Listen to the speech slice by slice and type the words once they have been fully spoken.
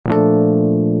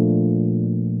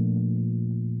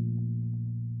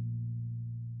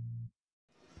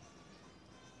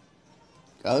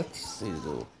Couch से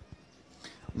जो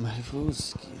महफूज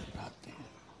की बातें,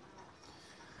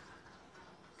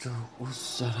 जो उस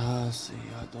तरह से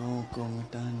यादों को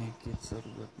मिटाने की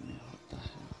जरूरत नहीं होता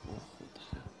है, वो खुद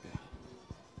है प्यार।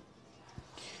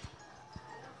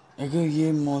 अगर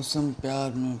ये मौसम प्यार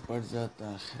में पड़ जाता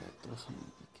है तो हम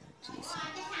भी क्या चीज़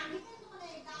हैं।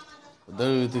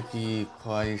 दर्द की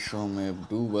ख्वाहिशों में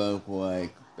डूबा हुआ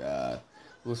एक प्यार,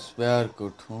 उस प्यार को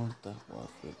ढूंढता हुआ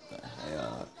फिरता है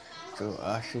यार। जो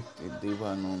आशिक के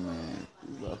दीवानों में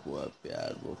डूबा हुआ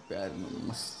प्यार, वो प्यार में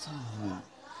मस्तान में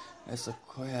ऐसा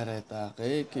खोया रहता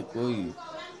है कि कोई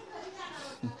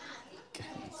कह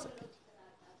नहीं सके।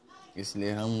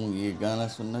 इसलिए हम ये गाना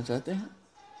सुनना चाहते हैं।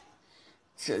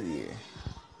 चलिए।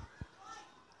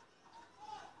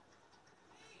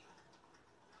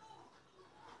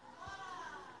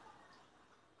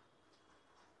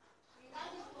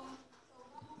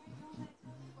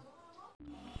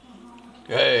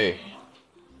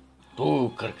 तू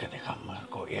करके दिखा मेरे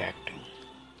को ये एक्टिंग।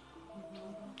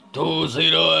 तू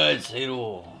 0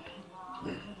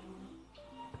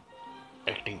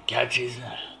 एक्टिंग क्या चीज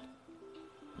है,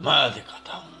 मैं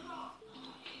दिखाता हूँ।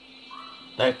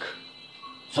 देख,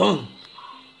 सुन।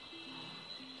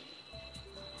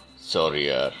 सॉरी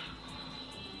यार,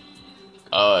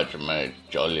 आज मैं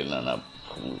चौली लाना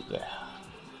भूल गया।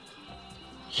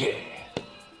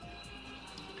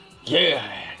 ये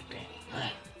है एक्टिंग।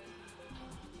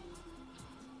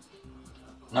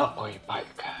 ना कोई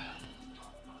बाइक है,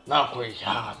 ना कोई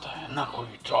याद है, ना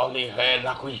कोई ट्रॉली है,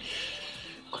 ना कोई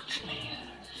कुछ नहीं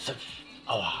है, सिर्फ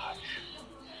आवाज,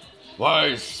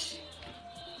 वॉइस।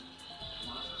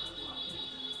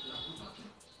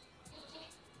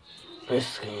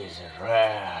 Whiskey is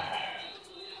rare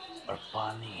और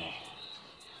पानी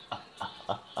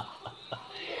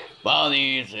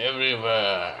is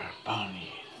everywhere. पानी